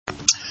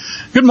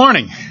Good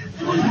morning.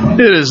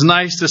 It is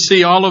nice to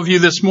see all of you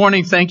this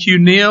morning. Thank you,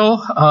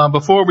 Neil.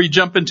 Before we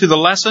jump into the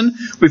lesson,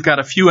 we've got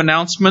a few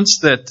announcements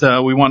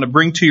that we want to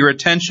bring to your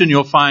attention.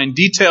 You'll find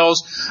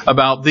details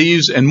about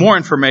these and more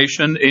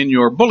information in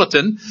your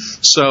bulletin.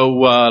 So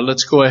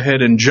let's go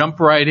ahead and jump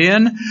right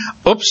in.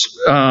 Oops.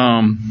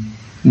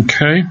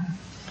 Okay.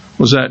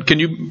 Was that? Can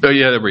you? Oh,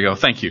 yeah, there we go.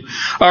 Thank you.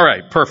 All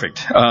right,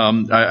 perfect.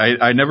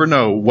 I never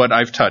know what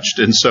I've touched,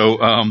 and so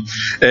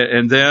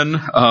and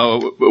then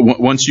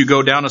once you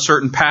go down a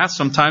certain path,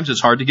 sometimes it's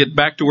hard to get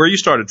back to where you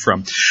started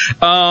from.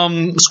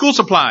 School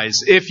supplies.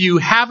 If you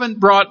haven't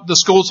brought the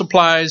school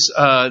supplies,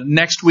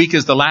 next week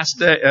is the last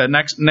day.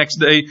 Next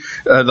day,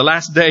 the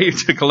last day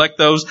to collect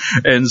those,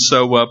 and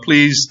so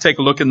please take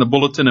a look in the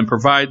bulletin and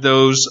provide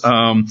those.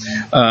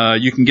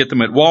 You can get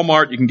them at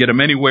Walmart. You can get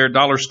them anywhere,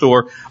 dollar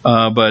store,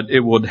 but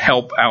it would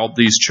help out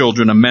these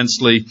children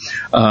immensely.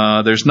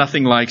 There's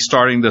nothing like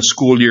starting the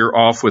school year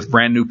off with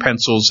brand new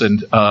pencils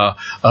and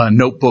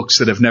notebooks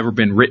that have never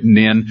been written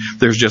in.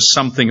 There's just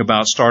something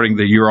about starting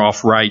the year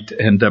off right,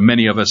 and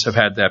many of us have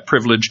had that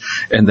privilege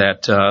and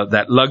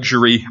that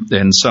luxury,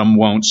 and some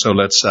won't. So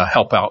let's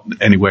help out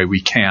any way we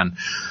can.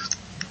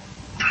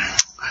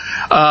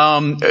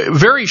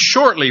 Very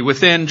shortly,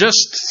 within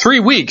just 3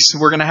 weeks,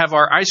 we're going to have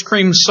our ice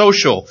cream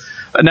social.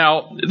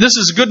 Now, this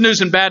is good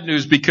news and bad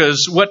news,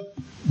 because what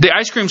the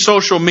ice cream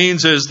social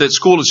means is that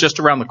school is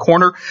just around the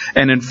corner,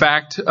 and in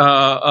fact,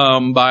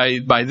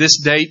 by this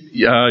date,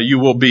 you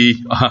will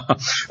be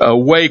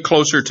way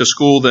closer to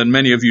school than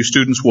many of you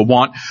students will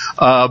want.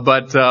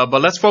 But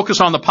let's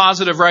focus on the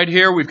positive right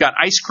here. We've got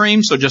ice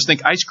cream, so just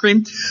think ice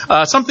cream.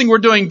 Something we're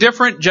doing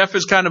different. Jeff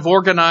has kind of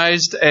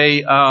organized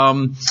a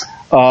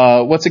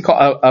what's it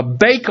called? A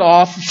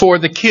bake-off for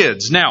the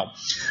kids. Now,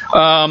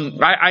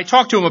 I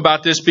talked to him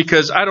about this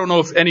because I don't know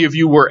if any of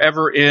you were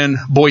ever in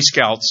Boy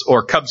Scouts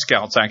or Cub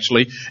Scouts,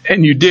 actually,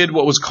 and you did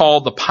what was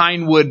called the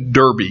Pinewood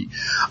Derby.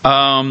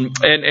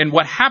 And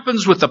what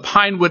happens with the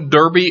Pinewood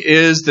Derby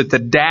is that the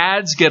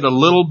dads get a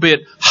little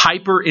bit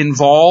hyper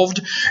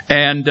involved,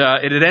 and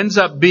it ends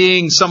up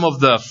being some of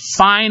the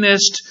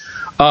finest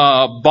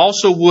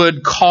balsa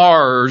wood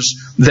cars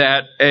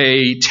that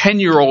a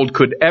 10-year-old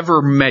could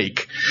ever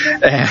make.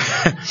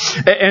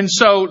 And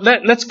so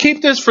let's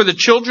keep this for the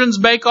children's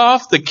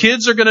bake-off. The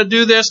kids are going to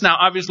do this. Now,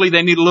 obviously,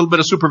 they need a little bit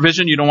of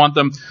supervision. You don't want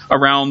them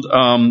around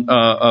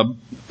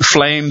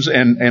flames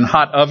and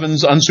hot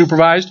ovens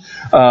unsupervised.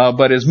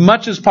 But as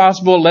much as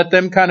possible, let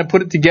them kind of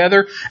put it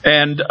together.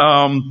 And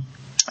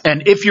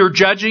if you're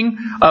judging,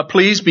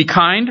 please be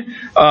kind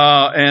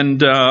and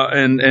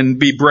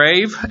be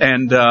brave,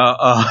 and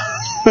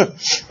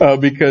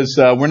because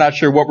we're not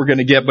sure what we're going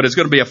to get, but it's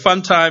going to be a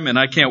fun time, and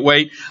I can't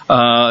wait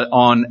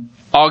on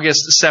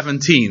August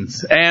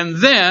 17th. And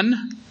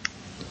then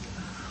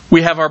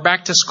we have our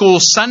Back to School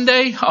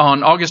Sunday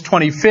on August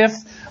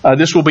 25th.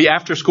 This will be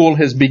after school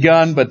has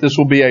begun, but this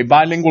will be a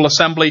bilingual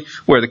assembly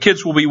where the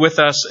kids will be with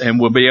us, and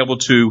we'll be able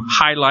to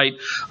highlight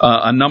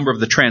a number of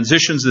the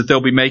transitions that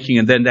they'll be making.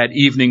 And then that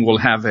evening we'll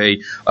have a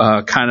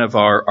kind of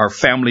our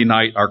family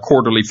night, our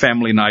quarterly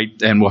family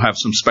night, and we'll have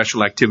some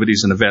special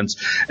activities and events.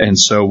 And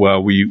so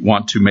we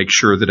want to make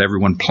sure that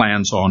everyone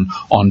plans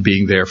on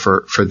being there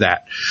for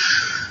that.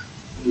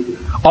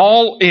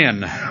 All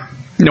in.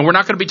 Now, we're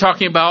not going to be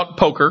talking about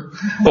poker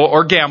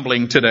or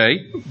gambling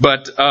today,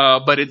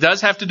 but it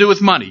does have to do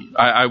with money.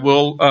 I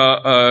will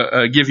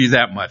give you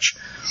that much.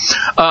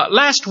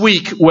 Last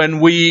week,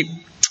 when we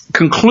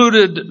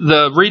concluded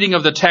the reading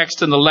of the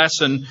text and the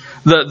lesson,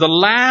 the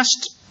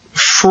last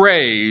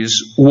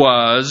phrase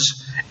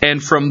was,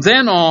 "And from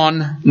then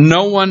on,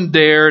 no one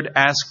dared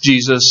ask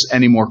Jesus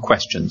any more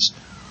questions."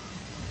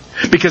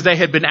 Because they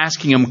had been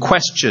asking him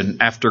question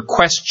after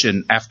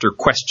question after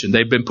question.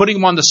 They've been putting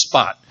him on the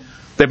spot.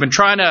 They've been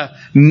trying to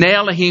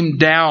nail him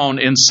down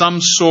in some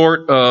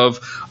sort of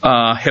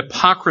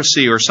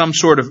hypocrisy or some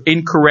sort of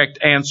incorrect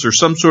answer,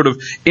 some sort of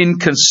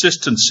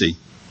inconsistency.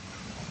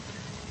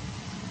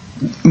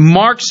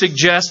 Mark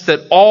suggests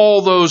that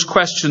all those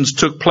questions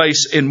took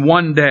place in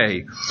one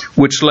day,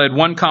 which led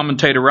one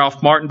commentator,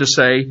 Ralph Martin, to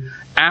say,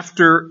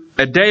 after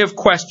a day of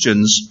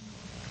questions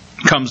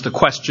comes the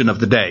question of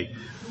the day.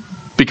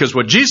 Because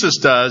what Jesus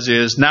does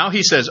is, now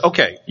he says,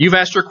 okay, you've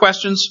asked your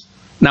questions,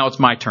 now it's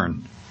my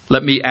turn.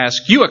 Let me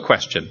ask you a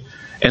question.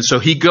 And so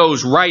he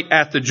goes right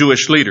at the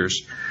Jewish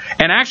leaders.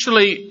 And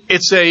actually,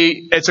 it's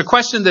a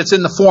question that's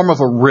in the form of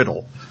a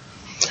riddle.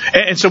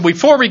 And so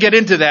before we get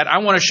into that, I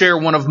want to share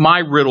one of my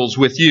riddles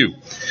with you.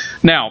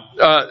 Now,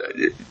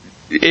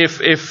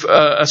 if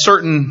a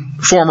certain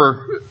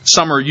former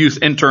summer youth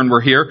intern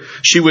were here,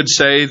 she would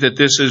say that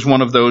this is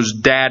one of those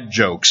dad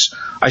jokes.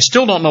 I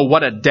still don't know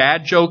what a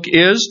dad joke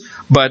is,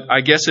 but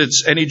I guess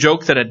it's any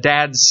joke that a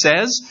dad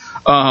says.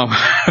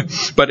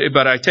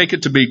 But I take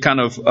it to be kind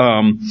of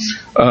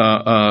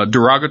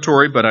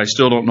derogatory, but I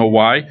still don't know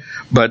why.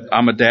 But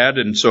I'm a dad,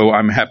 and so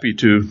I'm happy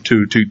to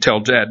tell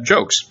dad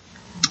jokes.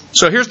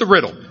 So here's the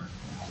riddle.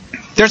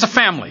 There's a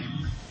family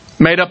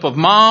made up of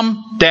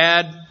mom,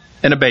 dad,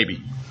 and a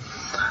baby.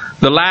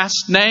 The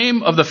last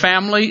name of the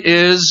family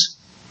is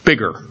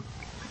Bigger.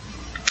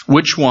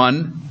 which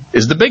one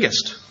is the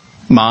biggest?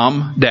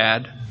 Mom,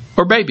 dad,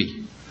 or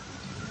baby?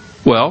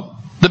 Well,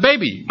 the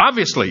baby,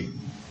 obviously,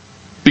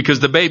 because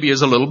the baby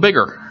is a little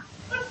bigger.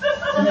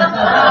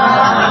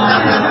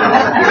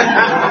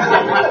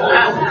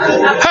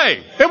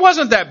 Hey, it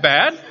wasn't that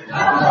bad.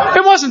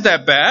 It wasn't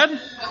that bad.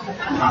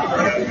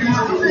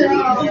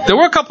 There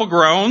were a couple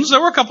groans. There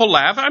were a couple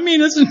laughs. I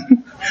mean,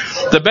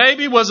 the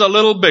baby was a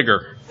little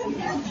bigger.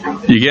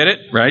 You get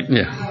it? Right?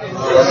 Yeah.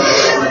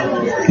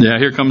 Yeah,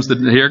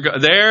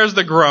 there's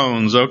the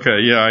groans. Okay,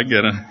 yeah, I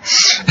get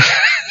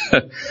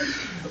it.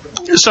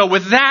 So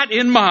with that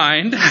in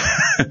mind,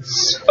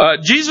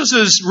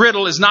 Jesus'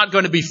 riddle is not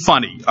going to be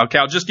funny. Okay,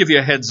 I'll just give you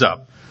a heads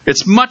up.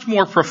 It's much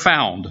more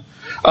profound.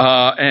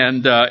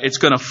 And it's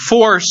going to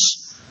force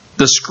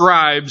the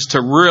scribes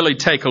to really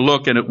take a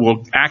look, and it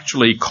will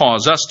actually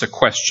cause us to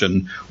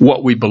question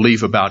what we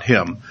believe about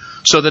him.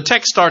 So the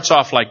text starts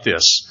off like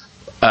this.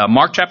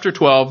 Mark chapter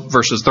 12,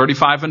 verses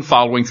 35 and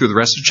following through the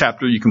rest of the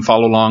chapter. You can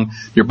follow along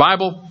your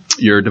Bible,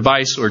 your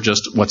device, or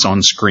just what's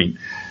on screen.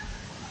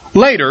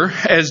 Later,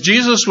 as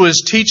Jesus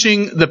was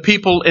teaching the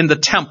people in the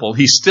temple,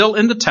 he's still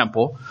in the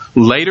temple.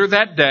 Later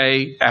that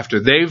day, after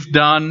they've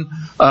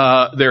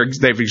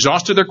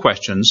exhausted their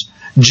questions,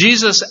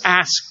 Jesus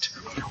asked,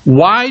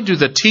 "Why do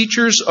the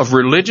teachers of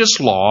religious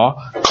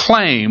law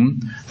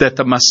claim that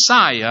the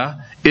Messiah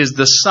is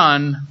the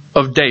son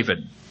of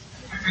David?"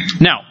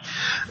 Now,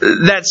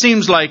 that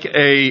seems like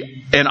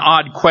an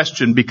odd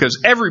question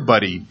because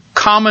everybody,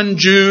 common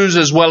Jews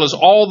as well as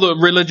all the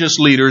religious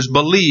leaders,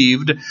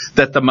 believed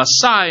that the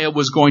Messiah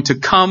was going to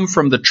come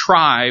from the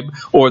tribe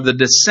or the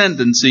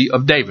descendancy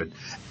of David.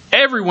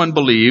 Everyone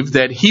believed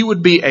that he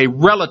would be a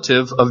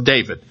relative of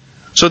David.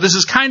 So this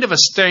is kind of a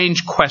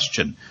strange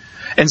question.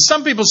 And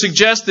some people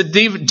suggest that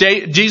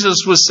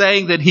Jesus was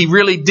saying that he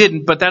really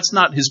didn't, but that's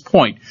not his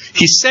point.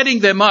 He's setting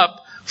them up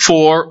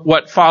for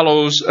what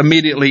follows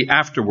immediately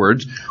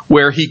afterwards,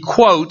 where he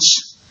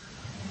quotes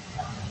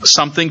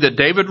something that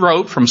David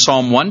wrote from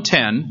Psalm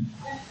 110.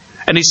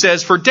 And he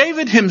says, "For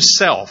David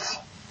himself,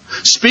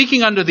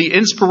 speaking under the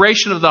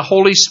inspiration of the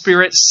Holy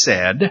Spirit,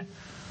 said,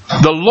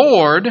 'The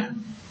Lord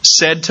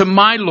said to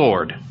my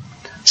Lord,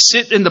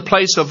 sit in the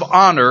place of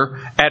honor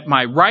at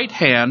my right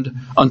hand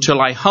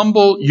until I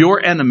humble your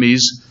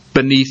enemies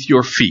beneath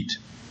your feet.'"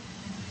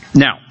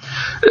 Now,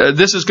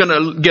 this is going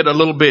to get a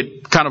little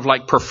bit kind of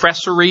like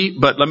professory,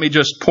 but let me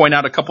just point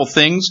out a couple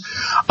things.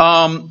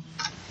 Do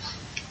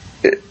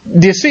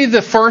you see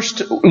the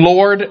first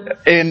Lord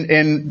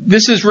in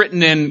this is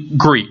written in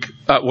Greek.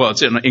 Well,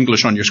 it's in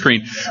English on your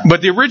screen,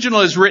 but the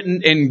original is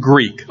written in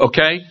Greek,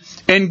 okay?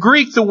 In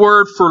Greek, the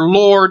word for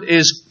Lord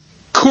is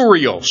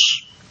kurios.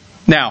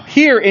 Now,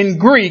 here in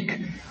Greek,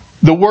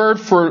 the word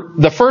for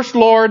the first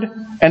Lord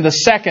and the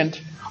second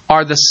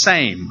are the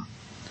same.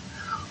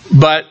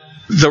 But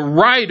the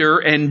writer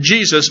and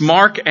Jesus,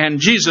 Mark and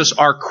Jesus,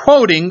 are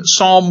quoting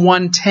Psalm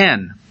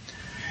 110.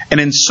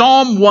 And in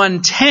Psalm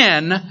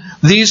 110,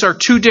 these are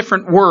two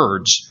different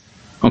words.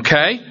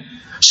 Okay?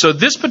 So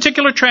this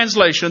particular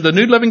translation, the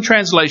New Living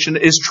Translation,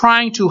 is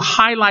trying to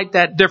highlight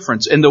that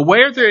difference. And the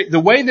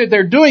way that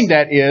they're doing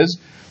that is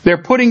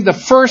they're putting the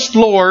first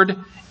Lord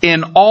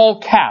in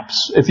all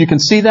caps. If you can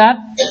see that,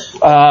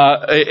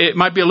 it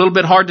might be a little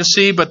bit hard to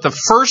see, but the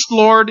first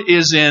Lord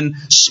is in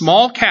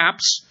small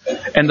caps,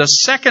 and the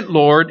second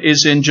Lord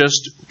is in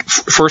just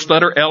first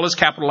letter L is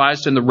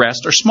capitalized, and the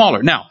rest are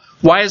smaller. Now,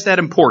 why is that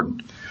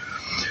important?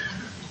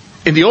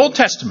 In the Old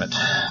Testament,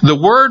 the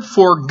word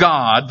for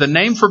God, the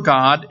name for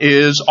God,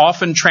 is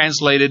often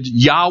translated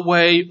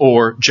Yahweh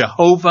or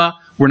Jehovah.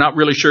 We're not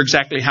really sure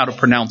exactly how to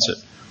pronounce it.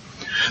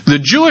 The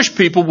Jewish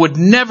people would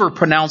never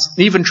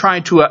even try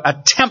to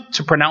attempt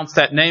to pronounce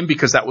that name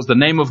because that was the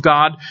name of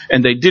God,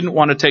 and they didn't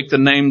want to take the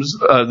name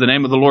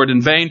of the Lord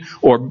in vain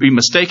or be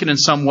mistaken in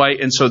some way,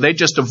 and so they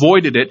just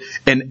avoided it.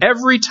 And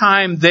every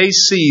time they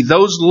see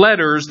those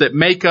letters that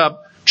make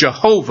up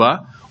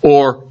Jehovah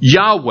or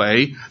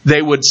Yahweh,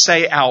 they would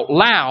say out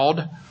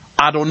loud,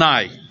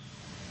 Adonai,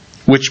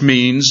 which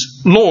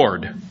means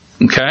Lord.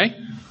 Okay?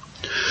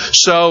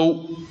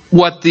 So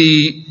what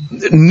the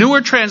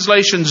newer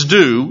translations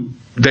do,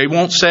 they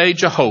won't say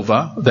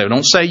Jehovah, they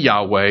don't say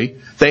Yahweh,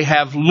 they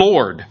have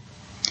Lord.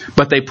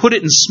 But they put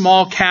it in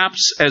small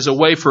caps as a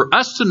way for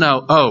us to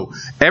know,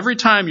 every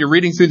time you're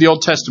reading through the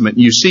Old Testament,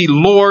 you see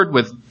Lord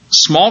with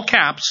small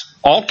caps,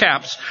 all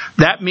caps,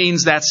 that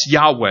means that's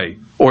Yahweh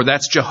or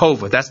that's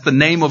Jehovah. That's the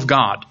name of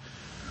God.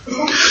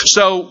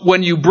 So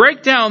when you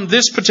break down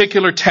this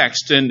particular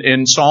text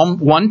in Psalm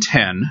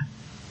 110,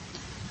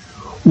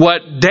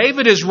 what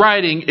David is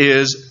writing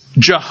is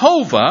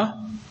Jehovah,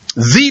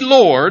 the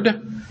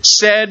Lord,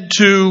 said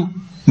to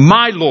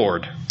my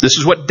Lord. This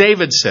is what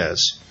David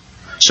says.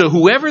 So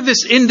whoever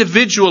this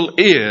individual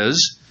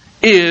is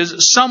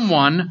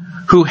someone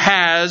who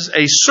has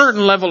a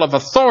certain level of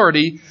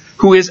authority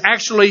who is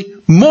actually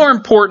more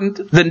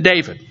important than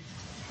David.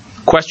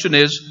 Question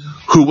is,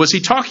 who was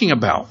he talking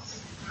about?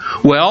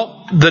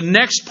 Well, the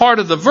next part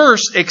of the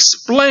verse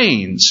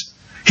explains.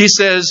 He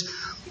says,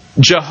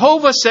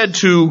 Jehovah said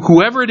to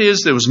whoever it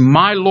is that was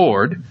my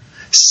Lord,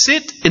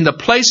 sit in the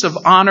place of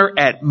honor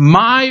at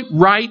my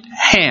right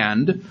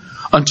hand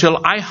until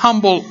I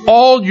humble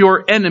all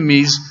your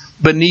enemies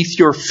beneath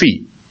your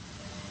feet.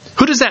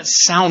 Who does that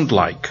sound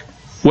like?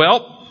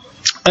 Well,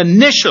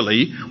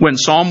 initially, when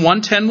Psalm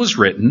 110 was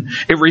written,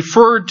 it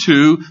referred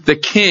to the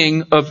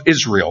king of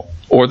Israel,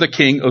 or the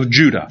king of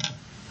Judah.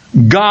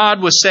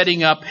 God was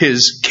setting up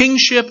his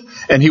kingship,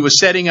 and he was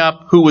setting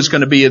up who was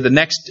going to be the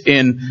next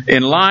in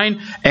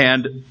line.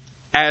 And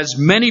as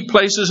many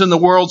places in the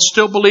world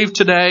still believe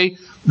today,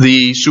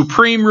 the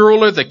supreme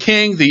ruler, the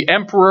king, the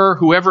emperor,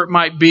 whoever it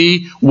might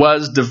be,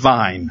 was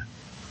divine.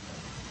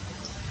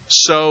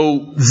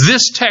 So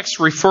this text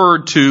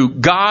referred to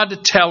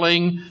God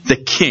telling the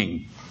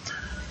king.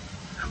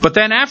 But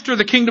then after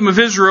the kingdom of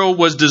Israel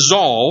was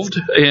dissolved,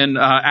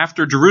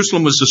 after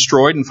Jerusalem was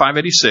destroyed in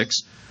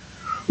 586,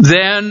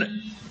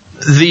 then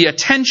the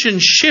attention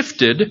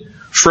shifted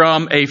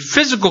from a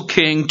physical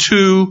king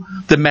to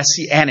the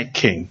messianic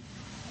king,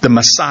 the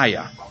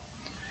Messiah.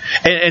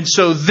 And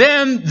so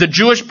then the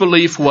Jewish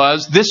belief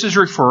was this is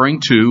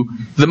referring to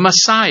the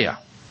Messiah.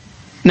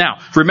 Now,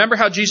 remember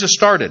how Jesus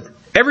started.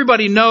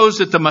 Everybody knows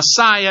that the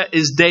Messiah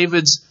is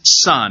David's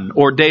son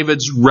or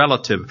David's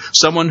relative,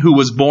 someone who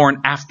was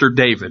born after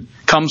David,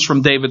 comes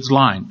from David's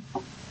line.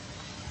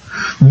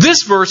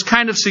 This verse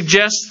kind of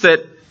suggests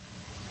that,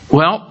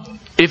 well,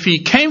 if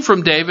he came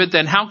from David,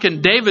 then how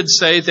can David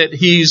say that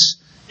he's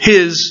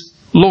his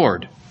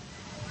Lord?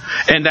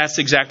 And that's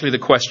exactly the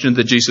question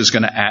that Jesus is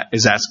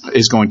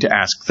going to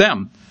ask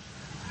them.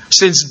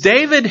 Since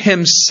David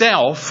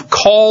himself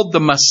called the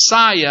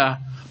Messiah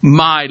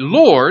my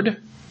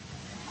Lord,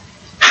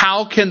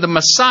 how can the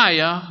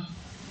Messiah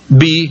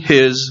be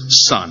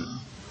his son?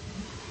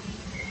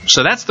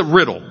 So that's the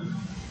riddle.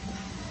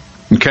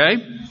 Okay?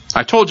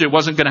 I told you it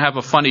wasn't going to have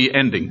a funny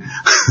ending.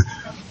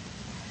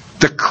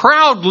 The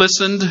crowd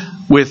listened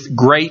with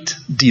great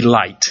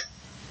delight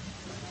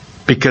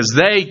because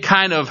they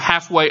kind of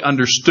halfway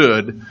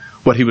understood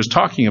what he was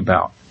talking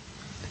about.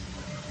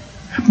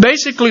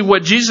 Basically,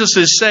 what Jesus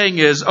is saying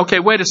is, okay,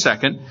 wait a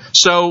second.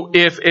 So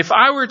if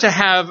I were to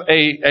have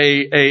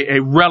a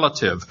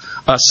relative,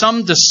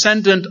 some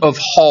descendant of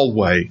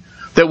Holway,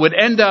 that would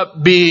end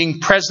up being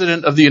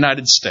president of the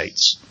United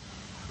States.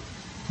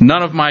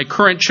 None of my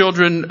current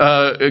children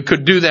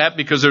could do that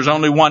because there's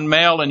only one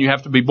male and you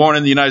have to be born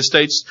in the United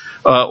States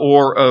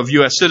or of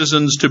U.S.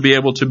 citizens to be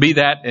able to be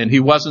that, and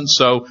he wasn't,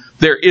 so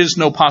there is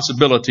no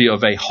possibility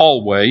of a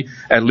Holway,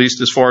 at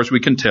least as far as we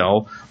can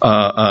tell,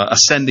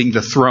 ascending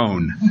the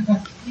throne.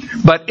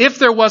 But if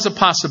there was a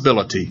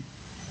possibility,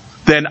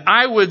 then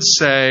I would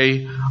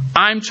say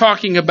I'm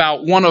talking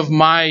about one of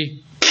my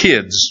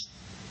kids,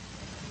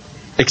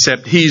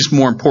 except he's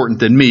more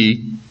important than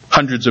me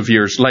hundreds of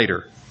years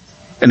later.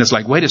 And it's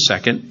like, wait a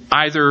second,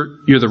 either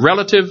you're the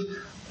relative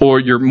or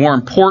you're more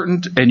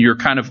important and you're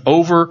kind of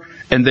over,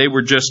 and they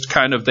were just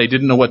they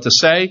didn't know what to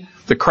say.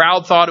 The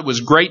crowd thought it was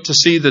great to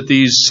see that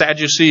these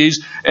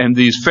Sadducees and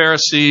these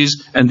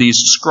Pharisees and these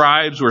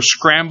scribes were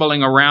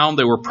scrambling around.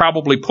 They were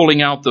probably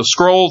pulling out the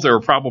scrolls. They were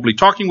probably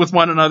talking with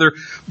one another,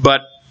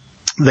 but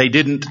they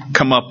didn't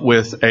come up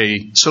with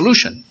a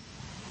solution.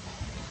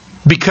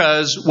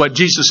 Because what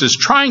Jesus is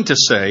trying to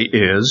say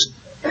is,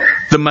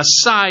 the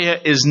Messiah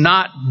is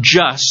not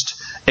just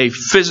a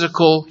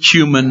physical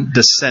human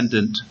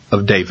descendant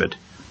of David.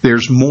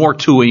 There's more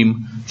to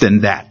him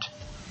than that.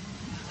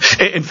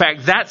 In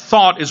fact, that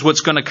thought is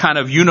what's going to kind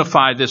of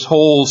unify this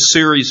whole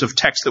series of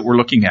texts that we're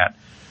looking at.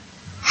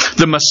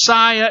 The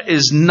Messiah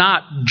is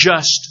not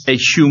just a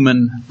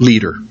human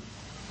leader.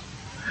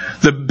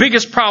 The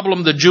biggest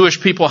problem the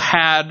Jewish people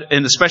had,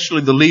 and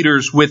especially the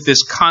leaders with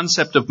this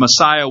concept of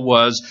Messiah,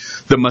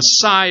 was the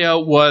Messiah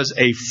was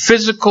a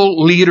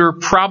physical leader,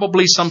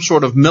 probably some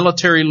sort of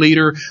military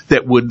leader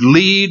that would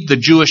lead the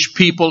Jewish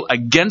people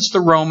against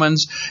the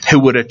Romans,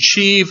 who would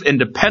achieve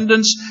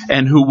independence,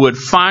 and who would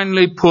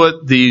finally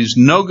put these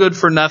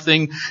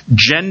no-good-for-nothing,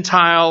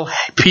 Gentile,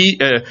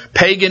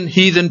 pagan,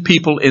 heathen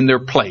people in their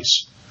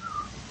place.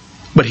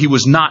 But he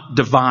was not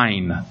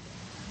divine.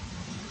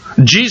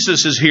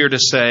 Jesus is here to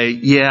say,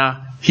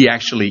 yeah, he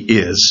actually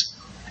is.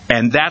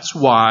 And that's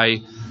why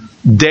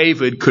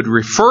David could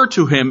refer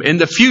to him in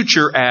the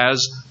future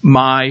as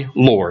my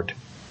Lord.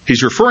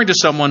 He's referring to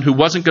someone who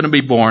wasn't going to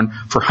be born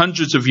for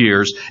hundreds of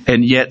years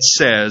and yet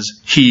says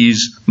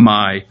he's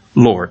my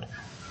Lord.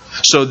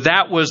 So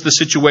that was the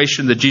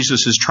situation that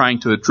Jesus is trying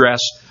to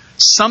address.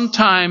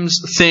 Sometimes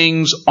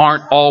things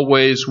aren't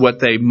always what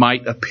they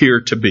might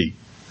appear to be.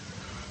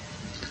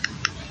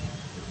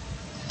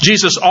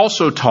 Jesus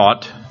also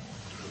taught,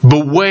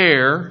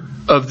 beware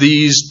of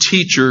these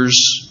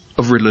teachers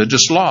of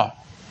religious law.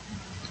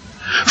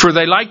 For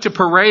they like to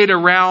parade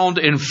around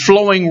in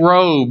flowing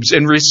robes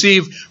and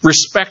receive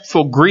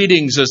respectful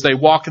greetings as they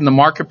walk in the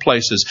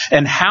marketplaces,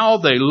 and how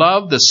they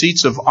love the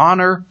seats of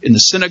honor in the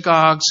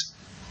synagogues,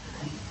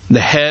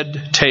 the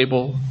head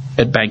table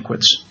at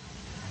banquets.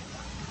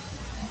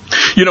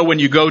 You know, when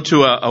you go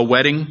to a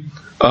wedding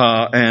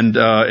and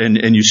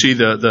you see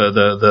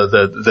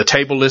the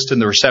table list in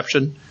the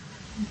reception,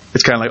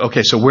 It's kind of like,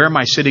 okay, so where am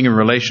I sitting in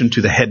relation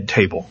to the head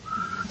table?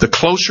 The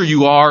closer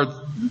you are,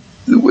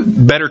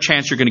 better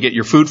chance you're going to get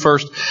your food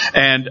first,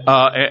 and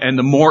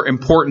the more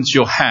importance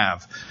you'll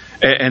have.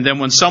 And then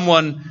when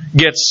someone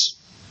gets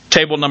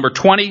table number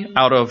 20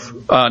 out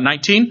of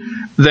 19,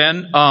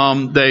 then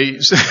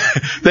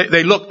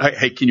they look,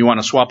 hey, can you want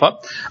to swap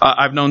up?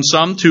 I've known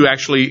some to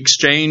actually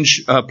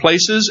exchange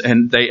places,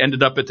 and they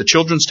ended up at the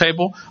children's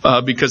table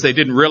because they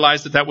didn't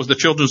realize that was the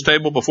children's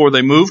table before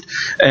they moved.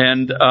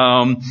 And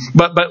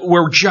but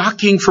we're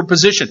jockeying for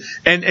position.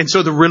 And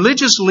so the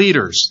religious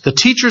leaders, the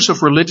teachers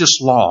of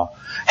religious law,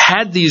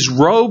 had these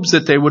robes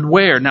that they would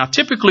wear. Now,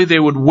 typically they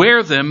would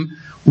wear them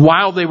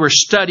while they were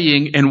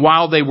studying and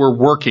while they were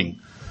working.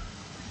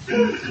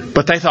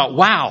 But they thought,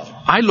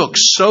 wow, I look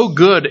so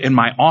good in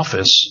my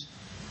office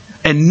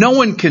and no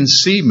one can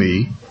see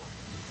me.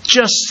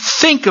 Just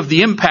think of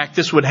the impact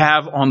this would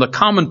have on the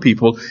common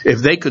people if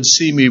they could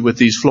see me with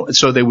these.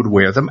 So they would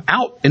wear them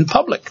out in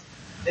public.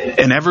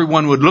 And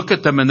everyone would look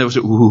at them and they would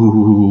say,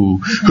 ooh,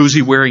 who's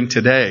he wearing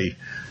today?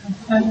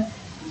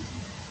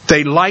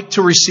 They liked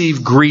to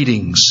receive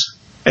greetings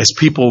as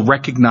people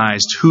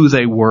recognized who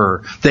they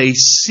were. They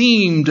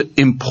seemed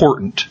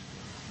important.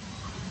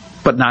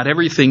 But not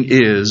everything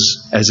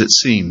is as it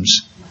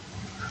seems.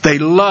 They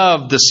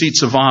love the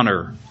seats of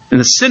honor. In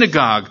the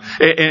synagogue,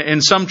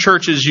 in some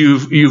churches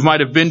you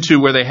might have been to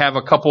where they have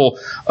a couple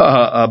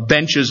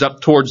benches up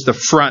towards the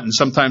front, and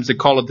sometimes they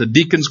call it the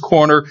deacon's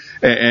corner,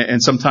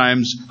 and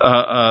sometimes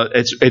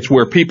it's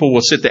where people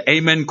will sit. The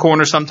amen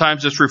corner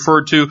sometimes it's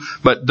referred to,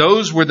 but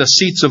those were the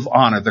seats of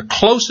honor, the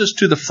closest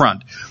to the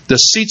front. The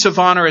seats of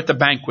honor at the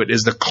banquet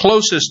is the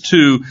closest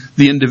to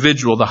the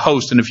individual, the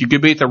host, and if you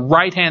could be at the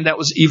right hand, that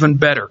was even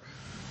better.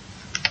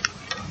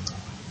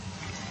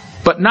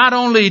 But not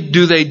only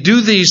do they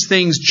do these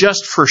things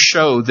just for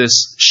show,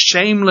 this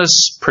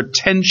shameless,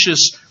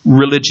 pretentious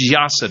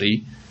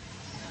religiosity,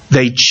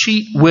 they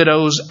cheat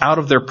widows out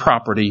of their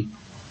property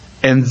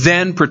and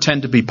then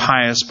pretend to be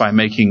pious by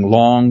making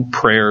long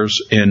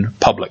prayers in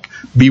public.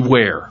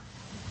 Beware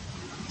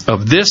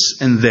of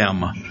this and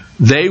them.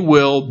 They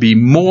will be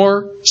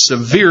more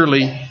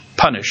severely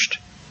punished.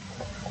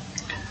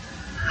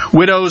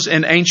 Widows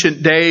in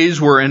ancient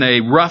days were in a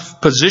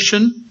rough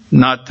position.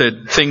 Not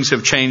that things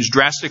have changed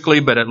drastically,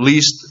 but at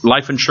least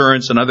life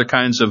insurance and other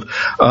kinds of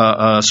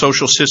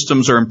social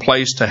systems are in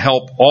place to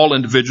help all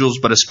individuals,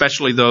 but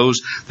especially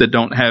those that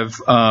don't have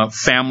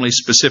family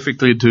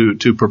specifically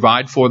to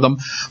provide for them.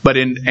 But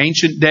in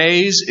ancient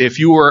days, if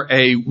you were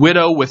a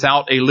widow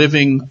without a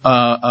living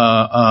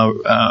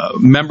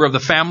member of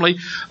the family,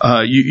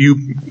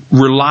 you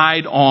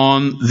relied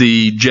on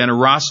the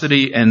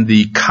generosity and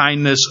the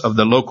kindness of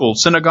the local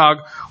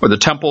synagogue or the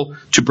temple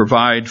to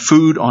provide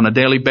food on a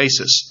daily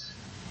basis.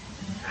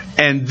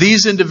 And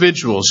these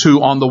individuals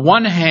who on the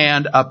one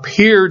hand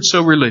appeared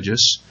so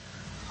religious,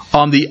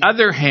 on the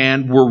other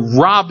hand were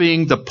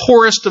robbing the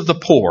poorest of the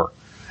poor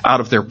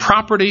out of their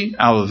property,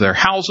 out of their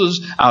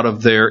houses, out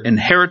of their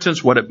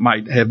inheritance, what it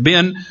might have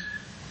been.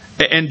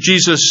 And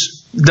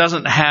Jesus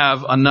doesn't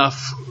have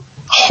enough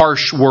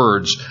harsh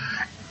words.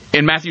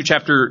 In Matthew,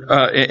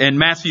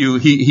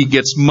 he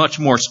gets much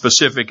more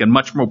specific and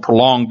much more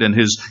prolonged in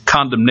his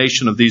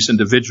condemnation of these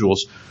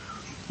individuals.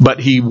 But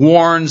he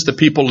warns the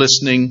people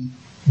listening,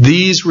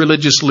 these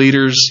religious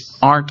leaders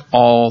aren't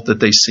all that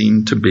they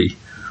seem to be.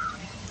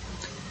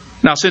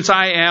 Now, since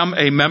I am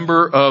a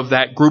member of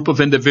that group of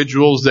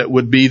individuals that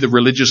would be the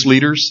religious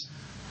leaders,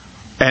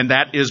 and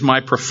that is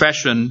my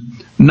profession,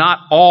 not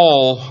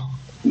all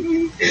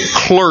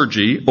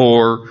clergy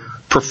or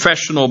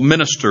professional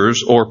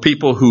ministers or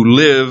people who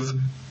live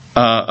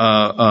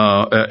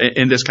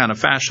in this kind of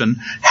fashion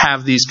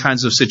have these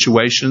kinds of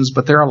situations,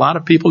 but there are a lot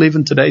of people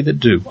even today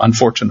that do,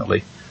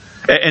 unfortunately.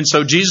 And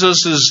so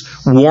Jesus'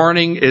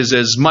 warning is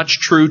as much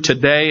true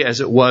today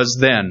as it was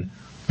then.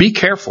 Be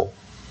careful.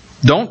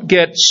 Don't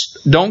get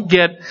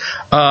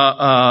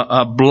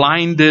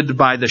blinded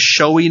by the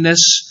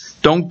showiness.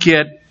 Don't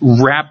get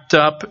wrapped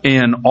up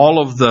in all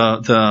of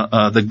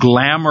the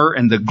glamour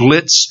and the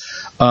glitz.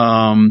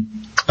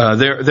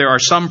 There are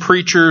some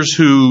preachers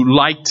who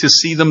like to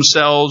see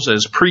themselves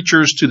as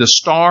preachers to the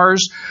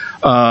stars,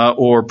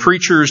 or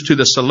preachers to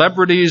the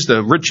celebrities,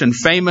 the rich and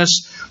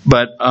famous.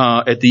 But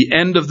at the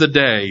end of the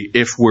day,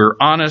 if we're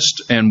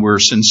honest and we're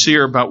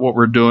sincere about what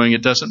we're doing,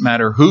 it doesn't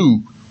matter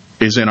who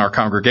is in our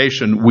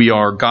congregation. We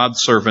are God's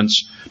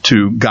servants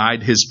to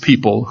guide His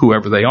people,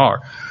 whoever they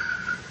are.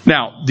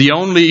 Now, the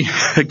only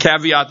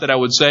caveat that I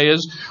would say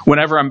is,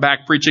 whenever I'm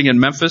back preaching in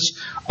Memphis,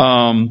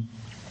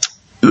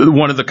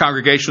 one of the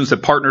congregations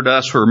that partnered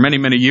us for many,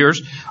 many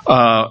years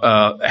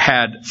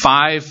had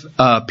 5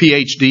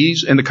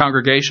 PhDs in the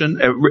congregation,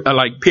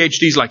 like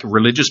PhDs, like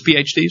religious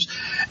PhDs.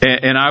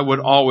 And I would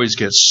always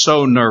get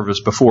so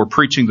nervous before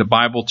preaching the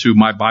Bible to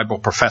my Bible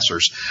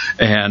professors,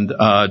 and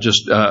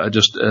just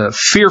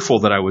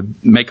fearful that I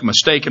would make a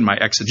mistake in my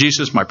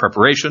exegesis, my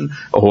preparation,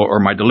 or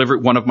my delivery.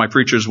 One of my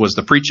preachers was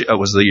the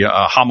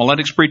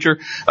homiletics preacher,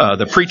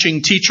 the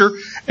preaching teacher,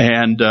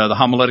 and the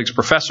homiletics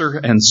professor.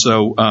 And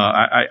so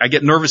I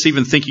get nervous nervous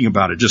even thinking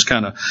about it. Just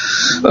kind of,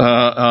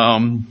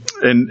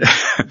 and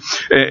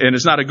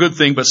it's not a good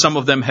thing, but some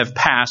of them have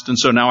passed, and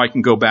so now I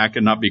can go back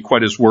and not be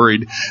quite as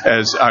worried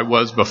as I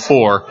was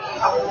before.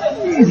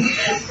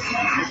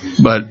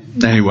 But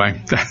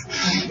anyway.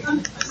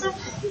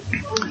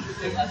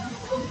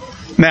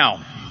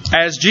 Now,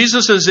 as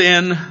Jesus is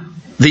in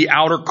the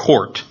outer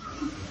court,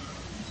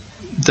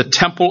 the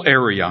temple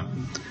area,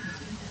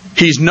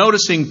 he's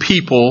noticing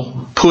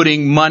people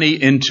putting money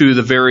into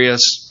the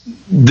various,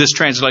 this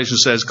translation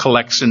says,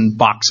 collection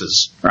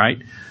boxes, right?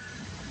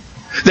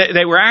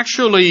 They were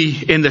actually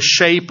in the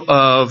shape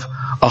of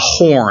a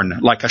horn,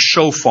 like a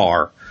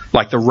shofar,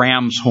 like the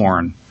ram's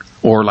horn,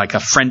 or like a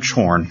French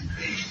horn.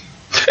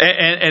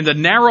 And the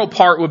narrow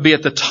part would be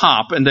at the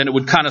top, and then it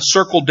would kind of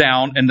circle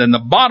down, and then the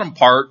bottom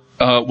part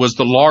was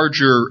the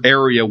larger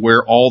area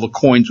where all the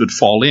coins would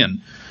fall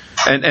in.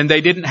 And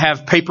they didn't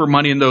have paper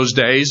money in those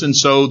days, and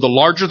so the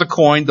larger the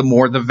coin, the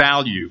more the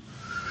value.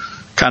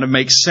 Kind of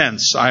makes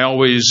sense. I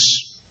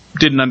always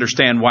didn't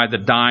understand why the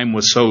dime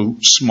was so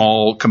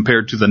small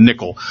compared to the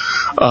nickel.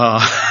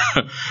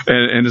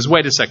 And it's,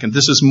 wait a second,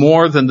 this is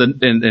more than the...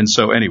 And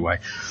so anyway...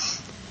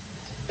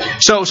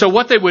 So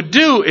what they would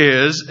do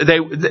is they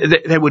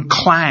would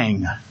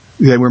clang.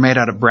 They were made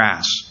out of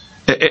brass.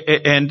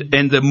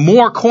 And the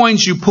more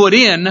coins you put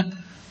in,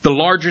 the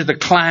larger the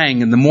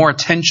clang and the more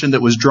attention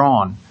that was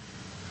drawn.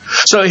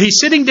 So he's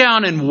sitting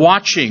down and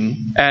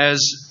watching as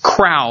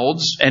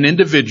crowds and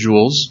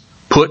individuals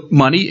put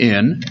money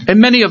in. And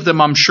many of them,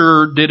 I'm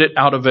sure, did it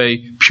out of a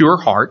pure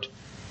heart.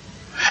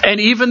 And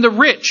even the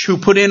rich who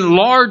put in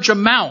large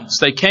amounts,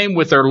 they came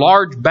with their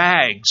large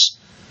bags.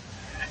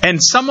 And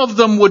some of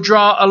them would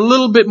draw a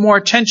little bit more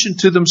attention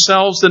to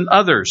themselves than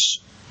others.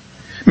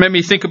 It made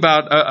me think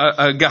about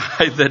a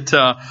guy that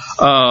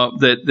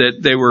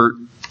they were.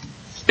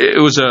 It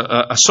was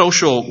a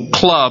social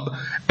club,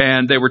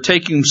 and they were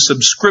taking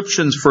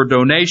subscriptions for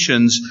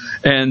donations.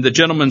 And the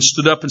gentleman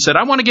stood up and said,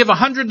 "I want to give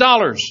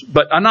 $100,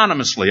 but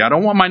anonymously. I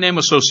don't want my name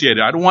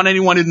associated. I don't want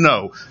anyone to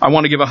know. I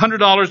want to give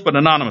 $100, but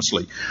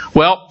anonymously."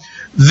 Well,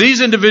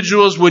 these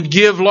individuals would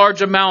give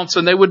large amounts,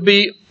 and they would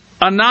be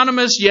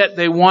anonymous, yet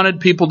they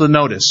wanted people to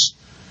notice.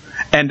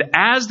 And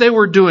as they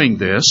were doing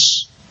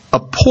this, a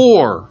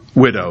poor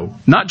widow,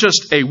 not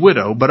just a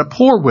widow, but a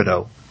poor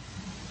widow,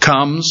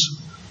 comes,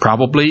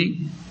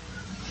 probably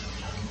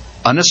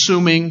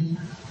unassuming,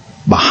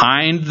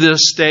 behind the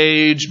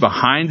stage,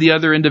 behind the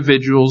other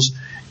individuals,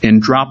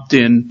 and dropped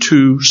in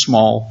 2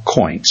 small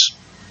coins.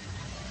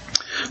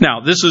 Now,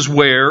 this is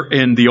where,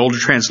 in the older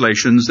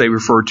translations, they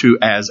refer to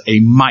as a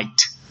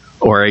mite,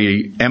 or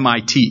a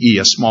M-I-T-E,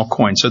 a small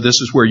coin. So this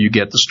is where you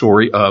get the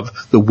story of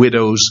the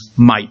widow's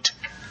mite.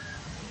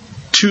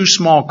 2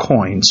 small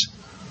coins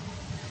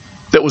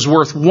that was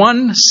worth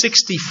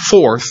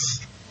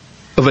 1/64th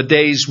of a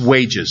day's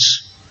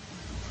wages.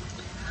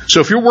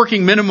 So if you're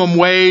working minimum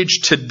wage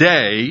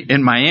today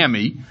in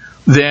Miami,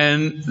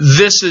 then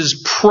this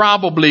is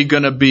probably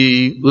going to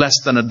be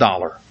less than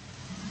 $1.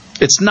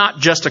 It's not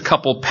just a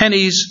couple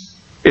pennies.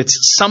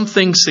 It's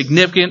something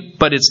significant,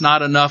 but it's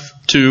not enough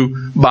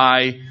to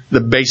buy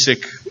the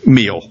basic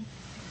meal.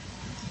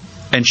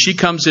 And she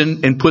comes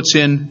in and puts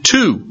in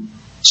 2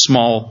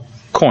 small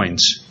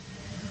coins.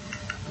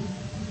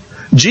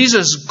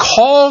 Jesus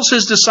calls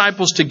his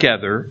disciples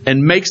together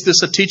and makes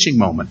this a teaching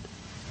moment.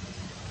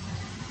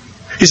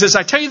 He says,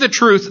 "I tell you the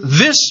truth,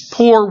 this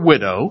poor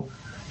widow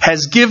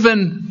has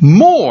given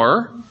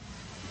more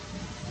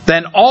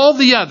than all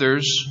the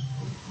others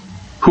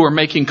who are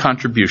making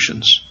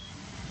contributions."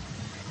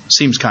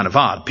 Seems kind of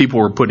odd.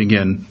 People were putting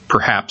in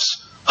perhaps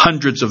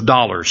hundreds of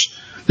dollars.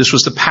 This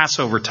was the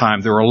Passover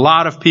time. There were a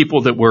lot of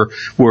people that were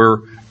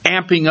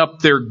amping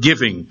up their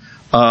giving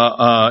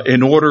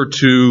in order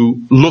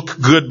to look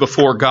good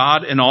before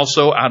God, and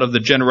also out of the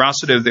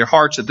generosity of their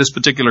hearts at this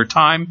particular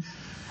time.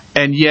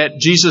 And yet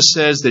Jesus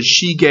says that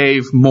she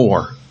gave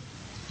more.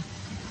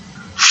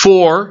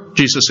 For,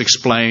 Jesus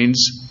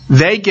explains,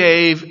 they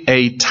gave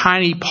a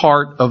tiny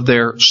part of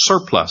their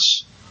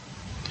surplus.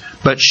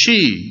 But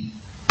she,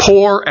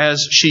 poor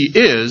as she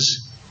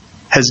is,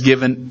 has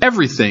given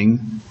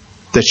everything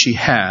that she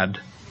had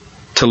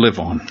to live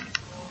on.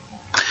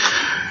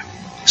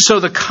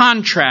 So the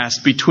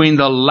contrast between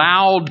the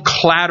loud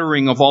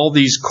clattering of all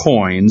these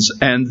coins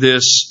and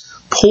this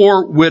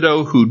poor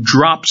widow who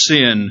drops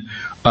in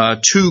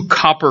 2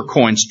 copper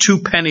coins, 2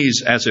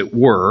 pennies as it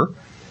were,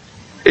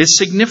 is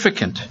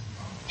significant.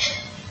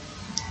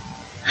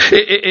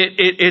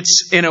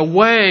 It's in a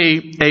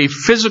way a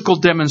physical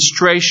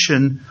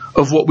demonstration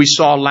of what we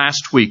saw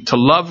last week, to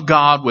love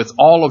God with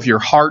all of your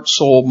heart,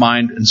 soul,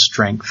 mind, and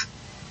strength.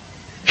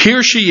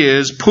 Here she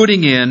is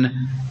putting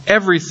in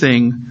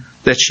everything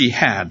that she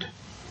had.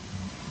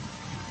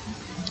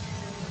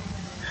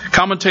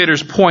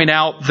 Commentators point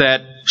out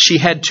that she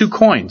had 2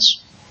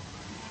 coins.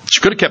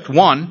 She could have kept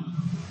 1,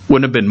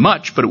 wouldn't have been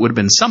much, but it would have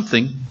been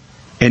something,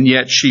 and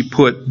yet she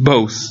put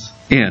both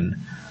in.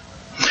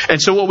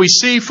 And so what we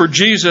see for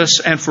Jesus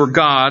and for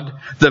God,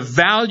 the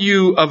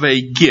value of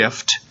a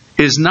gift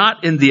is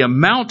not in the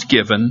amount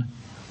given,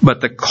 but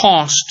the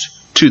cost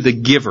to the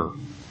giver?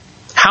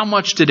 How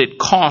much did it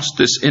cost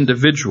this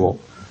individual?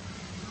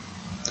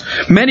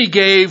 Many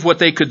gave what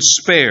they could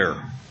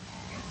spare,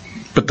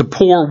 but the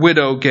poor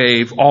widow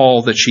gave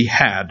all that she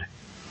had.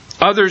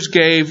 Others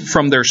gave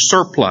from their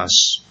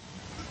surplus,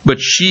 but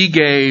she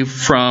gave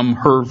from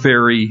her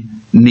very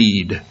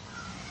need.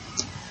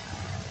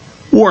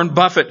 Warren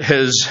Buffett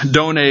has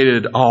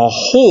donated a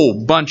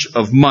whole bunch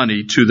of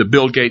money to the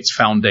Bill Gates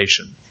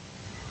Foundation.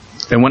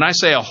 And when I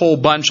say a whole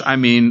bunch, I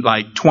mean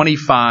like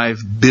 $25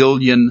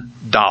 billion.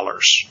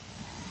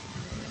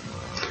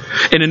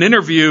 In an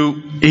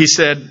interview, he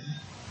said,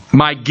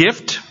 "My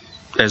gift,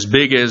 as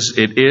big as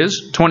it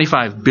is,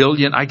 $25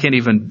 billion, I can't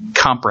even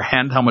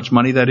comprehend how much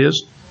money that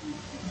is."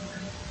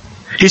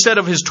 He said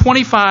of his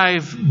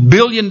 $25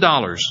 billion,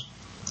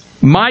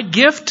 "My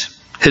gift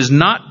has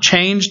not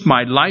changed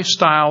my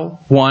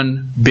lifestyle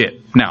one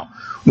bit." Now,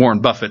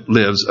 Warren Buffett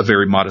lives a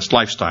very modest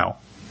lifestyle.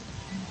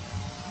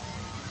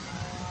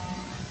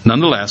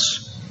 Nonetheless,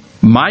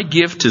 "My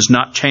gift has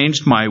not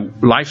changed my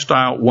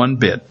lifestyle one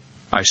bit.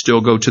 I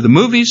still go to the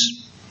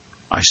movies.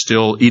 I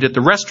still eat at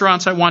the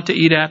restaurants I want to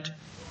eat at."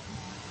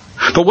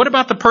 But what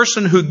about the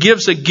person who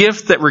gives a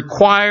gift that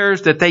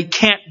requires that they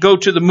can't go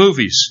to the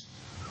movies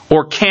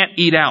or can't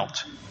eat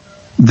out?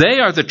 They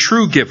are the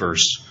true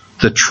givers,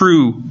 the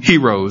true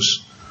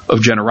heroes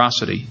of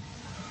generosity.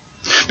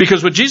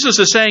 Because what Jesus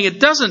is saying, it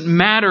doesn't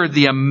matter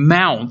the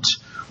amount.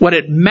 What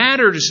it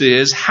matters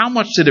is, how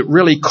much did it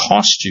really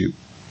cost you?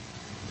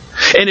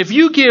 And if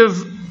you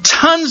give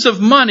tons of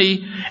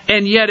money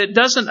and yet it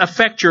doesn't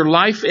affect your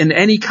life in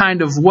any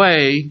kind of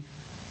way,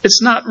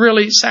 it's not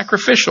really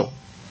sacrificial.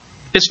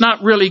 It's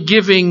not really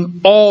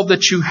giving all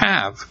that you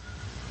have,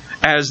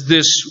 as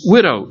this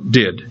widow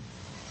did.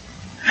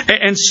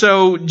 And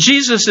so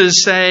Jesus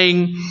is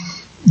saying,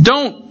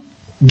 don't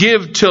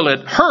give till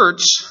it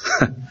hurts.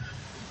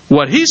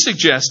 What he's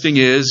suggesting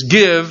is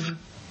give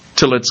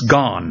till it's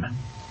gone,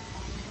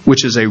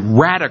 which is a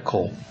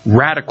radical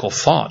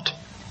thought.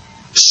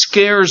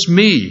 Scares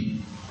me.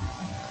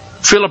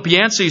 Philip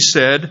Yancey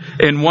said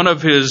in one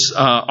of his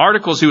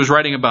articles he was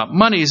writing about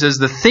money, he says,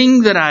 "The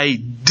thing that I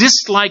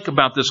dislike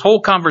about this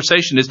whole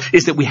conversation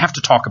is that we have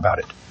to talk about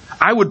it.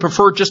 I would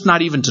prefer just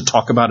not even to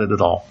talk about it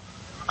at all.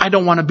 I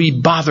don't want to be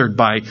bothered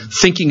by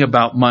thinking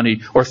about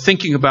money or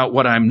thinking about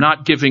what I'm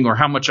not giving or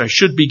how much I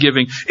should be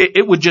giving.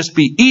 It would just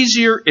be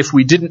easier if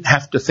we didn't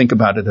have to think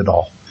about it at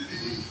all."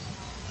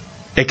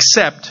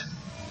 Except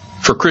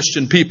for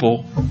Christian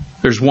people,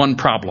 there's one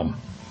problem.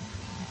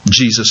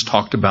 Jesus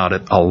talked about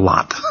it a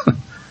lot.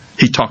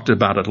 He talked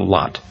about it a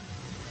lot.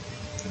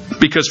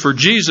 Because for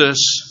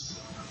Jesus,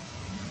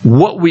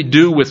 what we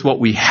do with what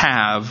we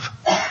have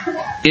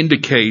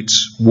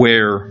indicates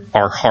where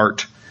our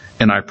heart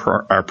and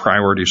our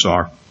priorities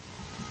are.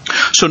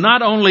 So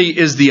not only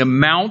is the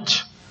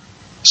amount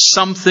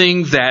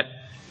something that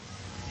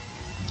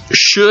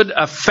should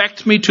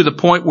affect me to the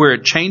point where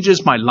it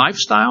changes my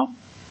lifestyle.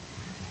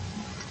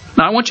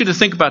 Now I want you to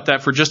think about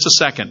that for just a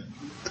second.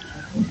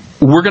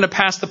 We're going to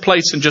pass the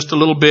plates in just a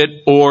little bit,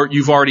 or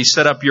you've already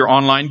set up your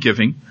online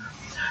giving.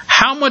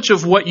 How much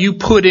of what you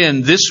put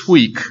in this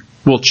week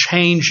will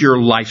change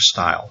your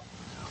lifestyle?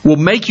 Will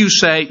make you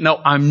say, no,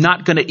 I'm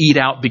not going to eat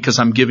out because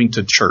I'm giving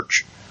to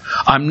church.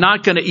 I'm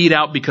not going to eat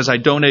out because I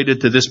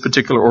donated to this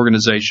particular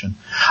organization.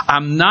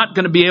 I'm not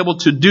going to be able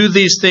to do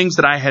these things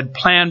that I had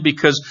planned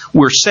because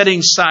we're setting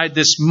aside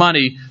this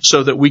money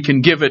so that we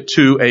can give it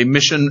to a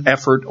mission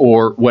effort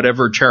or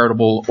whatever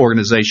charitable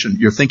organization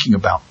you're thinking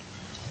about.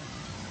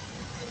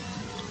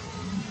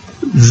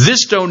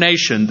 This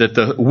donation that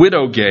the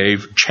widow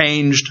gave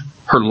changed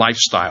her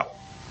lifestyle.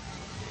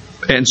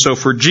 And so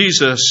for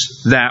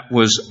Jesus, that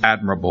was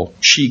admirable.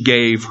 She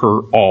gave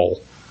her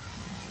all.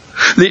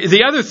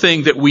 The other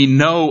thing that we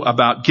know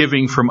about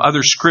giving from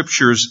other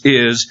scriptures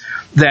is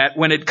that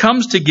when it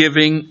comes to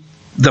giving,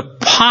 the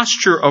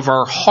posture of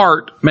our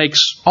heart makes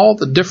all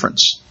the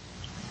difference.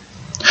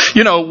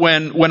 You know,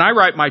 when I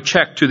write my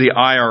check to the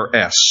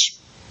IRS,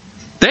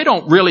 they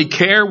don't really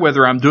care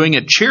whether I'm doing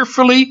it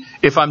cheerfully,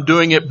 if I'm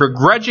doing it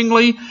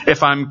begrudgingly,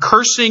 if I'm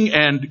cursing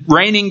and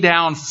raining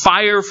down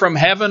fire from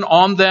heaven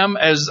on them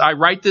as I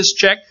write this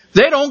check.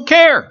 They don't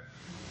care.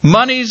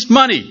 Money's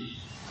money.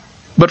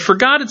 But for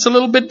God, it's a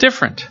little bit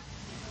different.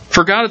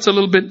 For God, it's a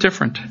little bit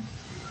different.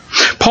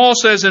 Paul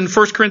says in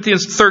 1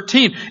 Corinthians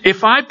 13,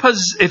 if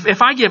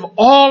I give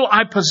all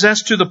I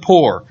possess to the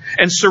poor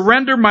and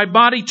surrender my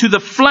body to the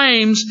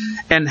flames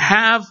and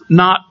have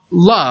not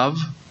love,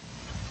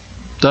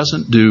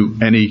 doesn't do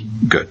any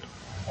good.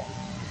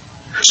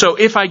 So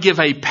if I give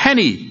a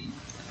penny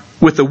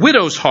with the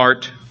widow's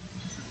heart,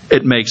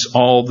 it makes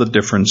all the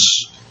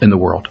difference in the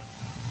world.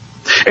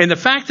 And the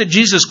fact that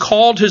Jesus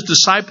called his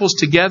disciples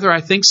together,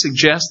 I think,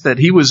 suggests that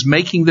he was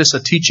making this a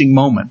teaching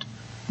moment.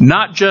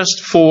 Not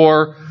just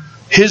for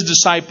his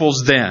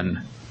disciples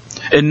then,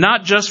 and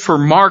not just for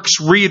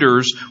Mark's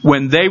readers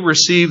when they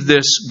received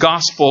this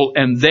gospel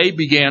and they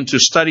began to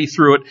study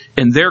through it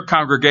in their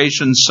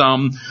congregation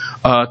some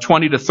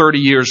 20 to 30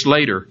 years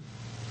later,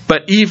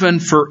 but even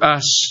for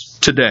us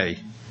today.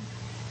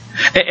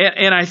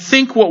 And I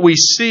think what we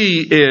see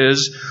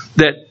is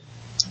that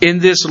in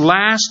this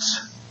last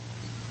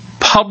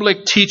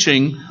public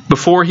teaching,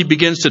 before he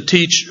begins to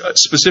teach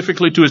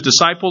specifically to his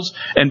disciples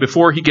and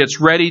before he gets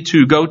ready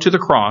to go to the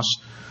cross,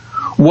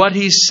 what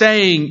he's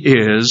saying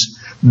is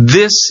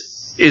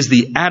this is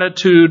the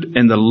attitude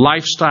and the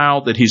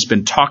lifestyle that he's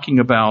been talking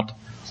about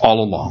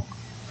all along.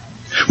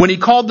 When he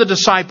called the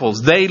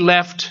disciples, they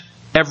left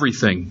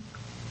everything: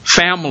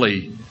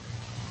 family,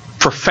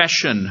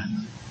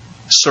 profession,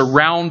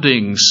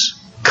 surroundings,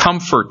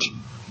 comfort,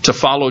 to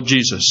follow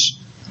Jesus.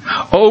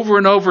 Over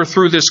and over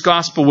through this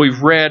gospel,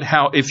 we've read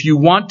how if you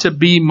want to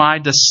be my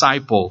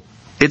disciple,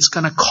 it's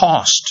going to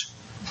cost.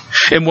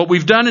 And what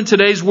we've done in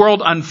today's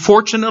world,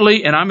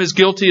 unfortunately, and I'm as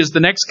guilty as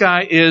the next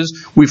guy,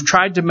 is we've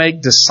tried to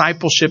make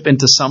discipleship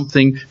into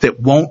something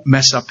that won't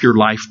mess up your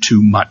life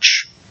too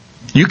much.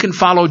 You can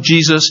follow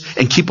Jesus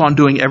and keep on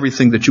doing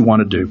everything that you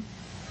want to do.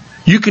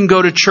 You can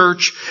go to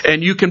church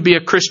and you can be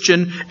a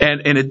Christian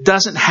and it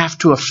doesn't have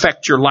to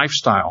affect your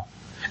lifestyle.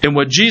 And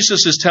what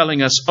Jesus is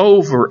telling us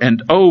over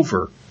and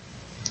over,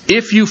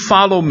 if you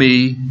follow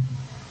me,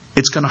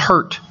 it's going to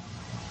hurt.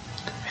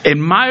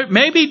 And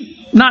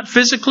maybe not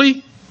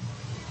physically,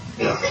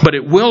 but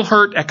it will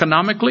hurt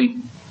economically.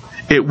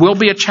 It will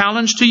be a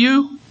challenge to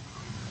you,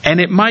 and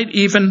it might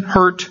even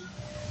hurt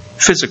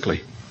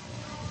physically.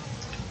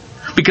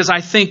 Because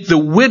I think the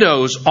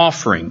widow's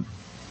offering,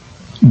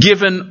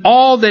 given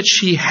all that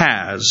she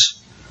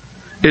has,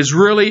 is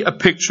really a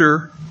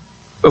picture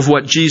of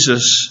what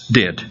Jesus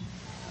did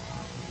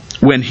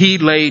when he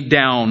laid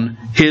down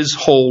his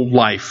whole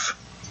life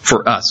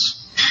for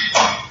us.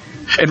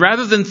 And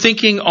rather than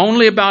thinking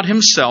only about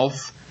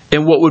himself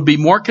and what would be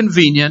more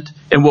convenient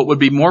and what would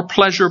be more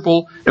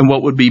pleasurable and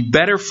what would be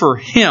better for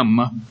him,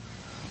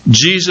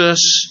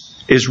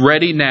 Jesus is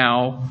ready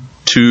now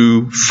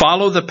to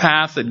follow the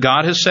path that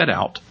God has set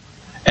out.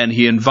 And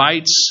he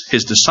invites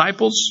his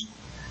disciples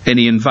and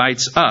he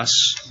invites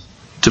us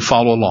to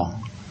follow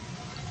along.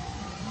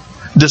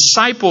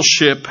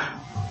 Discipleship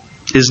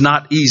is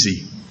not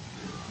easy.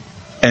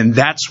 And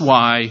that's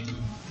why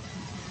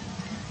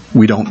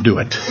we don't do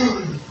it.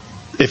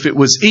 If it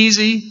was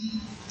easy,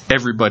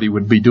 everybody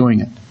would be doing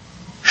it.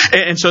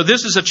 And so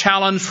this is a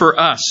challenge for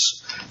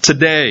us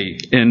today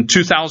in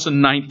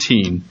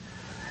 2019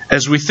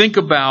 as we think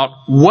about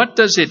what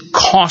does it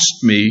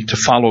cost me to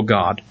follow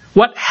God?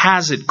 What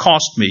has it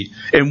cost me?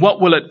 And what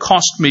will it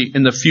cost me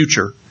in the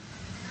future?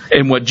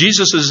 And what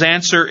Jesus'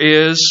 answer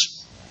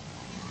is,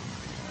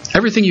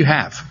 everything you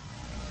have.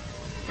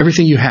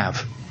 Everything you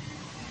have.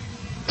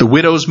 The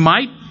widow's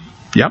mite,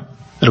 yep,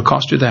 it'll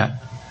cost you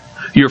that.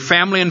 Your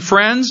family and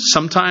friends,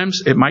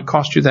 sometimes it might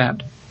cost you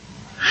that.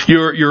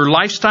 Your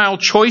lifestyle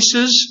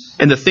choices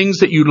and the things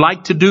that you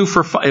like to do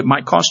for fun, it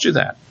might cost you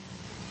that.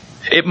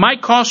 It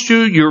might cost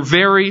you your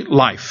very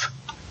life.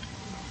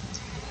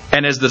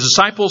 And as the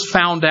disciples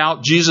found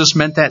out, Jesus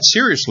meant that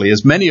seriously,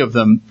 as many of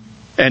them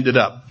ended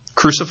up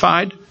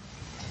crucified,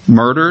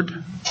 murdered,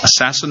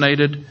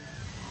 assassinated,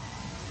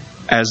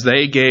 as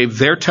they gave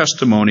their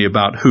testimony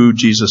about who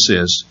Jesus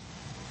is.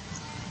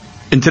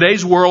 In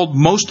today's world,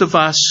 most of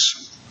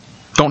us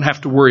don't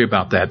have to worry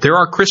about that. There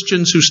are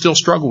Christians who still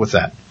struggle with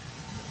that.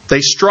 They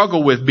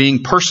struggle with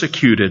being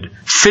persecuted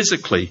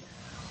physically.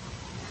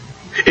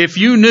 If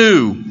you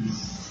knew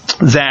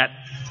that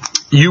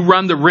you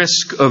run the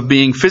risk of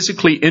being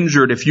physically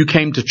injured if you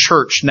came to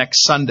church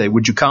next Sunday,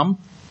 would you come?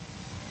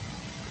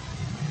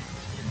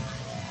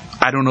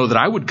 I don't know that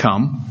I would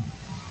come,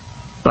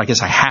 but I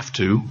guess I have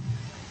to.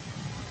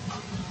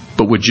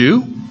 But would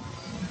you?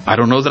 I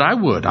don't know that I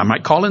would. I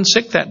might call in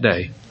sick that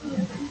day.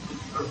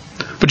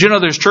 But you know,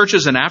 there's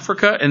churches in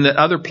Africa and the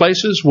other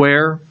places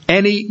where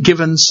any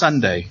given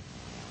Sunday,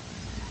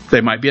 they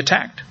might be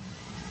attacked.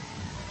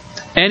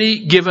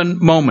 Any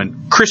given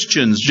moment,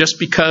 Christians, just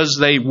because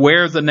they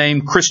wear the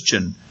name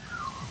Christian,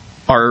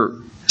 are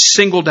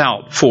singled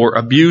out for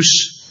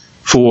abuse,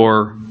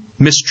 for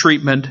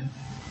mistreatment,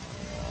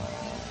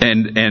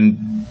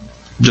 and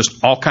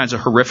just all kinds of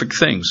horrific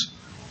things.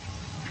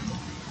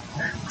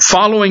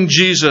 Following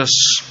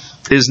Jesus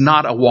is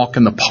not a walk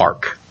in the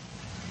park.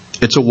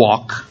 It's a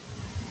walk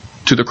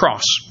to the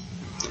cross.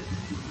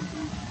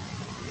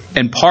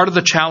 And part of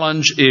the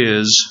challenge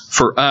is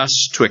for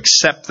us to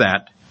accept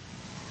that.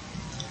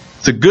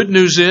 The good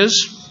news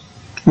is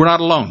we're not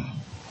alone.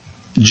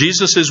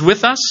 Jesus is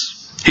with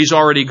us. He's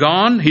already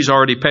gone. He's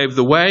already paved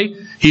the way.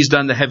 He's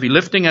done the heavy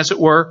lifting, as it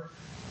were.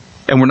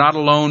 And we're not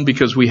alone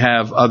because we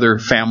have other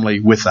family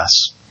with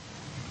us.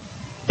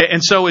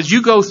 And so as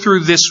you go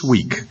through this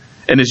week,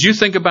 and as you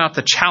think about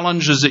the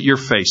challenges that you're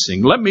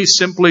facing, let me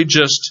simply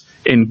just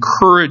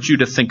encourage you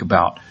to think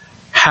about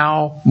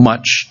how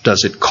much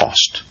does it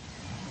cost?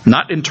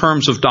 Not in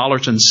terms of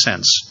dollars and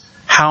cents.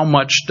 How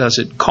much does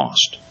it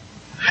cost?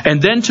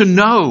 And then to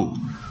know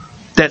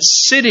that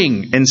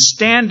sitting and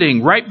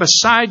standing right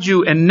beside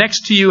you and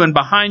next to you and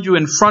behind you,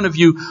 in front of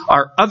you,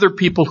 are other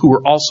people who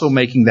are also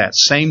making that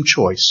same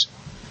choice.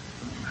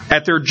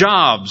 At their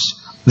jobs,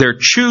 they're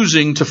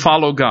choosing to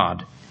follow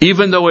God.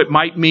 Even though it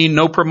might mean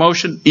no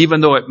promotion,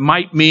 even though it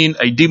might mean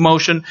a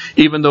demotion,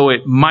 even though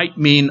it might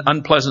mean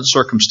unpleasant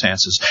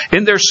circumstances.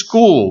 In their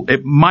school,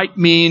 it might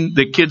mean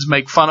that kids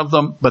make fun of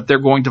them, but they're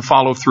going to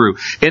follow through.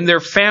 In their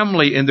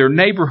family, in their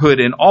neighborhood,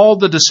 in all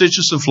the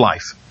decisions of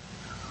life,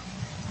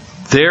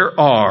 there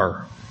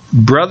are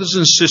brothers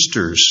and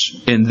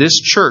sisters in this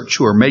church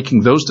who are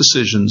making those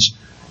decisions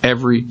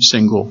every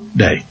single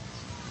day.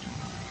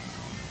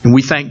 And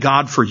we thank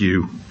God for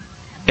you.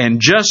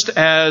 And just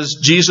as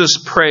Jesus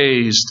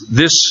praised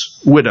this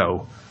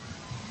widow,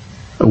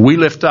 we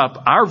lift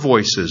up our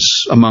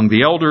voices among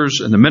the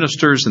elders and the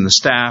ministers and the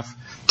staff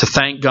to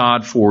thank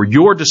God for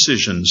your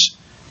decisions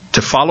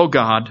to follow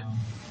God,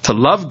 to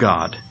love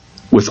God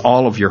with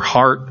all of your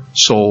heart,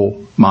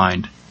 soul,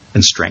 mind,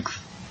 and strength.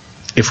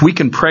 If we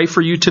can pray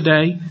for you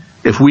today,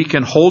 if we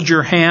can hold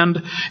your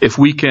hand, if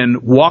we can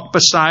walk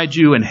beside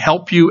you and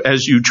help you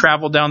as you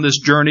travel down this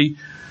journey,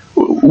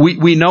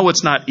 we know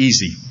it's not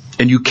easy.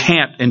 And you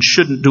can't and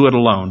shouldn't do it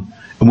alone.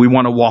 And we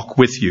want to walk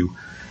with you.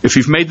 If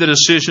you've made the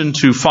decision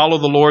to follow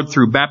the Lord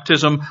through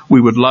baptism, we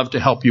would love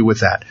to help you with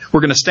that. We're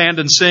going to stand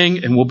and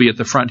sing, and we'll be at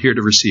the front here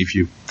to receive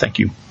you. Thank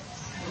you.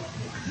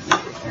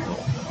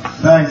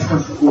 Thanks,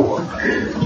 Mr. Ford.